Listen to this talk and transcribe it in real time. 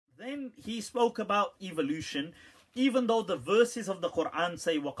when he spoke about evolution, even though the verses of the Quran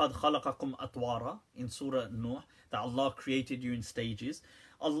say وَقَدْ خَلَقَكُمْ أَطْوَارًا in Surah Nuh, that Allah created you in stages,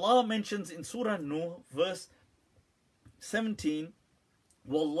 Allah mentions in Surah Nuh verse 17,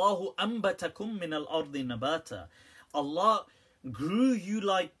 وَاللَّهُ أَنْبَتَكُمْ مِنَ الْأَرْضِ نَبَاتًا. Allah grew you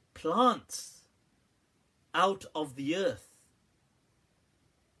like plants out of the earth.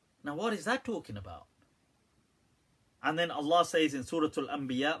 Now what is that talking about? And then Allah says in Surah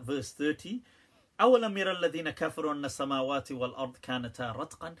Al-Anbiya verse 30, أَوَلَمْ يَرَ الَّذِينَ كَفَرُوا أَنَّ السَّمَاوَاتِ وَالْأَرْضِ كَانَتَا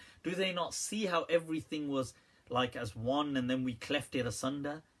رَتْقًا. Do they not see how everything was like as one, and then we cleft it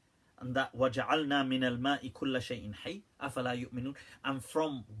asunder? And that وَجَعَلْنَا مِنَ الْمَاءِ كُلَّ شَيْءٍ حَيٍّ أَفَلَا يُؤْمِنُونَ. And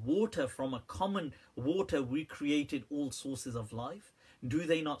from water, from a common water, we created all sources of life. Do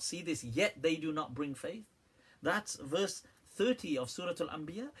they not see this? Yet they do not bring faith. That's verse 30 of Surah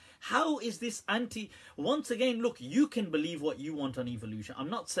Al-Anbiya. How is this once again, look, you can believe what you want on evolution. I'm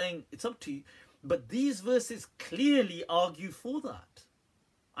not saying, it's up to you. But these verses clearly argue for that.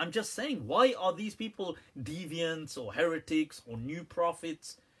 I'm just saying, why are these people deviants or heretics or new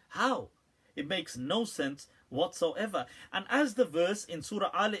prophets? How? It makes no sense whatsoever. And as the verse in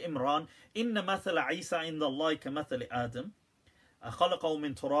Surah Al Imran, إِنَّ مَثَلَ عِيسَى عِنْدَ اللَّهِ كَمَثَلِ آدَمَ خَلَقَهُ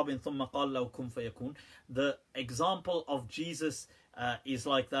مِنْ تُرَابٍ ثُمَّ قَالَ لَهُ كُنْ فَيَكُونُ. The example of Jesus is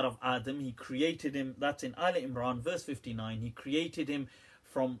like that of Adam. He created him, that's in Al Imran verse 59. He created him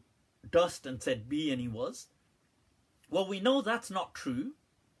from dust and said be, and he was. Well, we know that's not true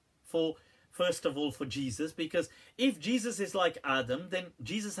first of all for Jesus, because if Jesus is like Adam, then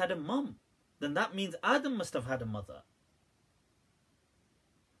Jesus had a mum. Then that means Adam must have had a mother.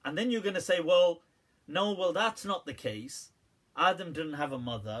 And then you're going to say, well, no, well, that's not the case. Adam didn't have a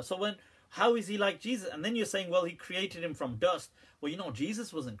mother. So how is he like Jesus? And then you're saying, well, he created him from dust. Well, you know,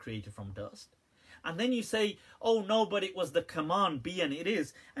 Jesus wasn't created from dust. And then you say, oh, no, but it was the command, be, and it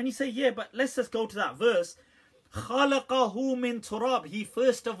is. And you say, yeah, but let's just go to that verse. خَلَقَهُ مِن تُرَابٍ. He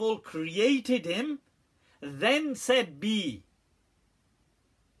first of all created him, then said be.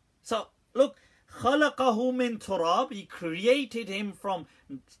 So, look, خَلَقَهُ مِن تُرَابٍ. He created him from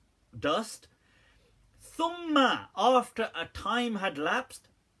dust. ثُمَّ, after a time had lapsed,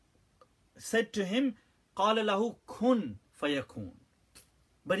 said to him, قَالَ لَهُ كُنْ فَيَكُونَ.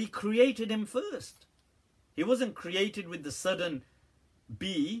 But he created him first. He wasn't created with the sudden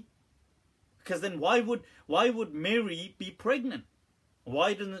be, because then why would Mary be pregnant?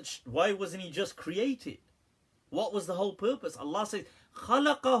 Why wasn't he just created? What was the whole purpose? Allah says,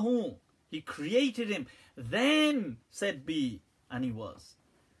 خَلَقَهُ. He created him, then said be, and he was.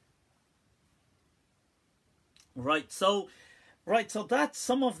 Right, so that's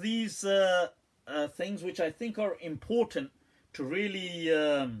some of these things which I think are important to really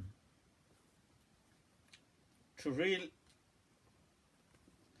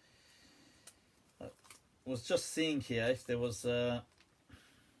was just seeing here if there was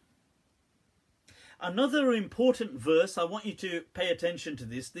another important verse. I want you to pay attention to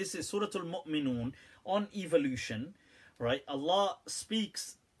this. This is Surah Al-Mu'minun on evolution, right? Allah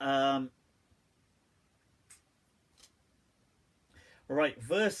speaks right,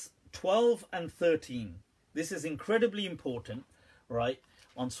 verse 12 and 13. This is incredibly important, right?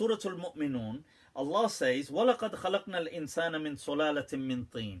 On Surah Al-Mu'minun, Allah says, وَلَقَدْ خَلَقْنَا الْإِنسَانَ مِنْ صُلَالَةٍ مِنْ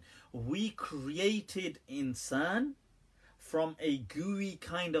طِينٍ. We created insan from a gooey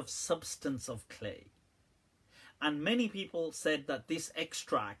kind of substance of clay. And many people said that this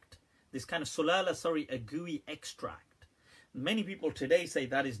extract, this kind of a gooey extract. Many people today say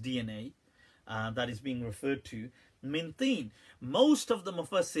that is DNA, that is being referred to. Min teen. Most of the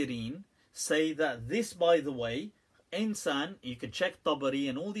Mufassirin say that this, by the way, insan, you can check Tabari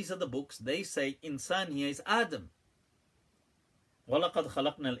and all these other books, they say insan here is Adam. وَلَقَدْ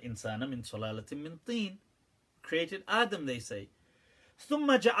خَلَقْنَا الْإِنسَانَ مِنْ صُلَالَةٍ مِنْ طِينٍ. Created Adam, they say. ثُمَّ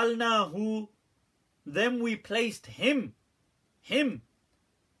جَعَلْنَاهُ. Then we placed him, نُطْفَةً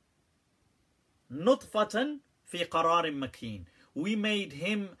فِي قَرَارٍ مَكِينٍ. We made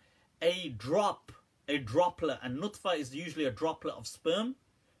him a droplet, and nutfa is usually a droplet of sperm,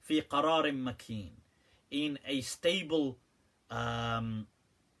 fi qararin makin, in a stable,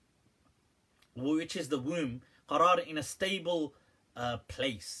 which is the womb, qarar, in a stable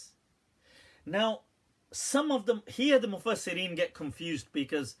place. Now, some of them, here the Mufassirin get confused,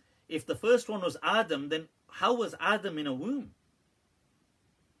 because if the first one was Adam, then how was Adam in a womb?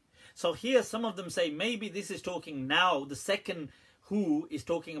 So here some of them say maybe this is talking now, the second who is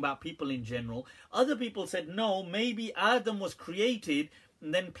talking about people in general. Other people said no, maybe Adam was created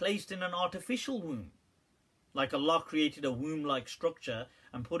and then placed in an artificial womb. Like Allah created a womb-like structure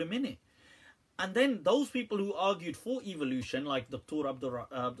and put him in it. And then those people who argued for evolution, like Dr. Abdul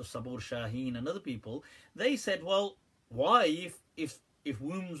Sabur Shaheen and other people, they said, well, why if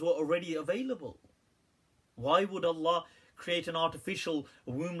wombs were already available? Why would Allah create an artificial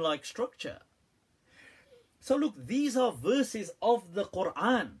womb-like structure? So look, these are verses of the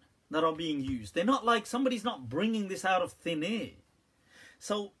Quran that are being used. They're not like somebody's not bringing this out of thin air.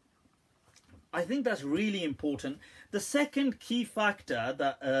 So I think that's really important. The second key factor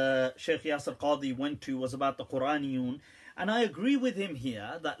that Sheikh Yasir Qadhi went to was about the Quraniyun. And I agree with him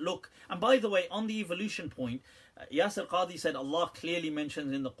here that, look, and by the way, on the evolution point, Yasir Qadhi said Allah clearly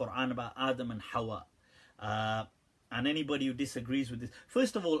mentions in the Quran about Adam and Hawa. And anybody who disagrees with this,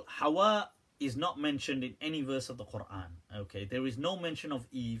 first of all, Hawa is not mentioned in any verse of the Quran. Okay, there is no mention of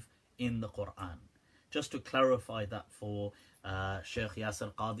Eve in the Quran. Just to clarify that for Sheikh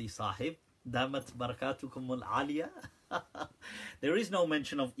Yasir Qadhi Sahib, Damat barakatukum al-aliyah. There is no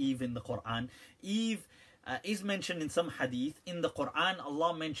mention of Eve in the Quran. Eve is mentioned in some hadith. In the Quran,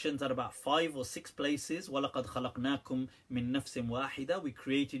 Allah mentions at about 5 or 6 places, وَلَقَدْ خَلَقْنَاكُمْ مِن نَفْسٍ وَاحِدَةٍ, we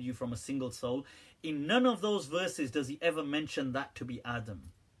created you from a single soul. In none of those verses does he ever mention that to be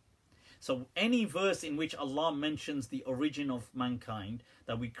Adam. So any verse in which Allah mentions the origin of mankind,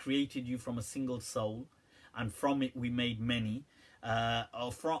 that we created you from a single soul, and from it we made many,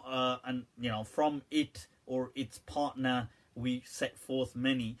 from it or its partner we set forth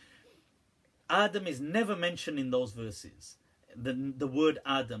many, Adam is never mentioned in those verses. The word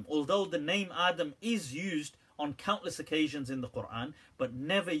Adam, although the name Adam is used on countless occasions in the Quran, but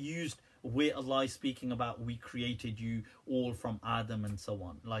never used where Allah is speaking about we created you all from Adam and so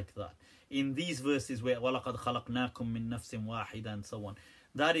on, like that. In these verses where وَلَقَدْ خَلَقْنَاكُمْ مِن نَفْسٍ وَاحِدًا and so on,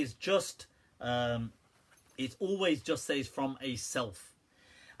 that is just, it always just says from a self.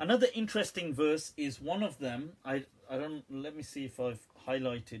 Another interesting verse is one of them, I don't, let me see if I've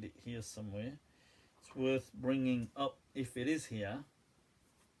highlighted it here somewhere. It's worth bringing up if it is here.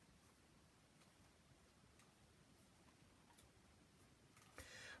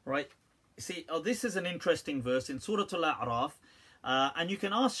 Right, see, this is an interesting verse in Surah Al-A'raf, and you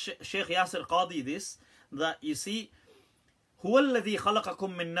can ask Sheikh Yasir Qadhi this, that you see, هُوَ الَّذِي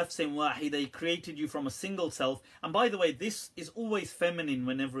خَلَقَكُم مِّن نَفْسٍ وَاحِدَةٍ, he created you from a single self. And by the way, this is always feminine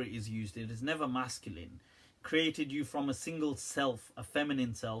whenever it is used. It is never masculine. Created you from a single self, a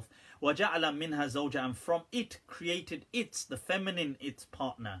feminine self. وَجَعَلَ مِنْهَا زَوْجًا, and from it created its, the feminine, its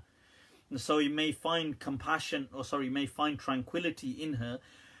partner. And so you may find compassion, you may find tranquility in her.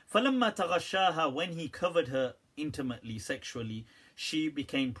 فَلَمَّا تَغَشَّاهَا, when he covered her intimately, sexually, she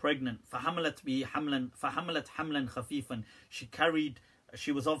became pregnant. فَحَمَلَتْ بِهِ حَمْلًا فَحَمَلَتْ حَمْلًا خَفِيفًا,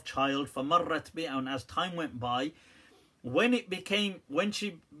 she was of child. فَمَرَّتْ بِهِ, and as time went by, when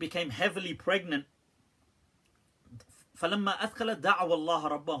she became heavily pregnant, فَلَمَّا أَثْقَلَتْ دَعَوَا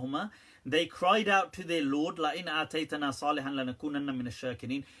اللَّهَ رَبَّهُمَا, they cried out to their Lord, لَإِنْ آتَيْتَنَا صَالِحًا لَنَكُونَنَّ مِنَ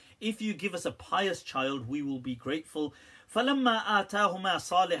الشَّاكِرِينَ, if you give us a pious child, we will be grateful. فَلَمَّا آتَاهُمَا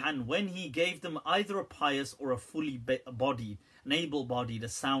صَالِحًا, when he gave them either a pious or a fully bodied, an able-bodied, a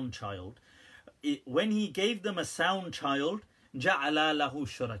sound child, when he gave them a sound child, جَعَلَا لَهُ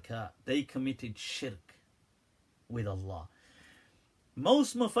شُرَكَاءَ, they committed shirk with Allah.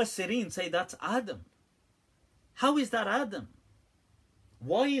 Most Mufassirin say that's Adam. How is that Adam?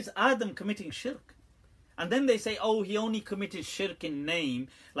 Why is Adam committing shirk? And then they say, oh, he only committed shirk in name,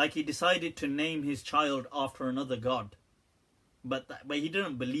 like he decided to name his child after another god. But he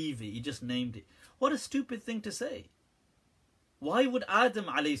didn't believe it, he just named it. What a stupid thing to say. Why would Adam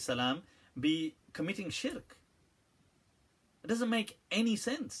alayhi salam be committing shirk? It doesn't make any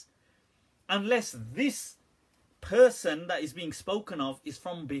sense. Unless this person that is being spoken of is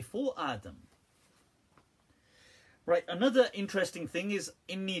from before Adam. Right, another interesting thing is,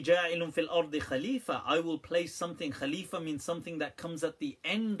 Inni ja'ilun fil ardi khalifa, I will place something. Khalifa means something that comes at the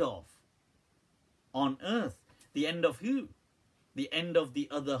end of, on earth. The end of who? The end of the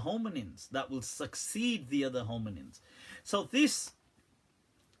other hominins, that will succeed the other hominins. So that's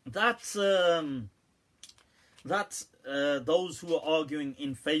those who are arguing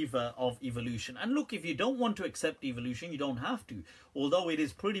in favor of evolution. And look, if you don't want to accept evolution, you don't have to. Although it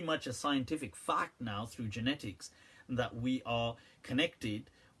is pretty much a scientific fact now through genetics that we are connected,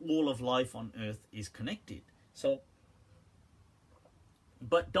 all of life on earth is connected. So,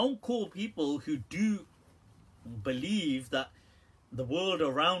 but don't call people who do believe that the world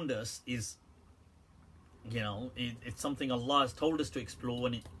around us is, it's something Allah has told us to explore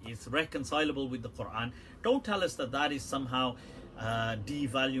and it's reconcilable with the Quran. Don't tell us that that is somehow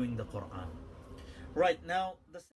devaluing the Quran. Right, now,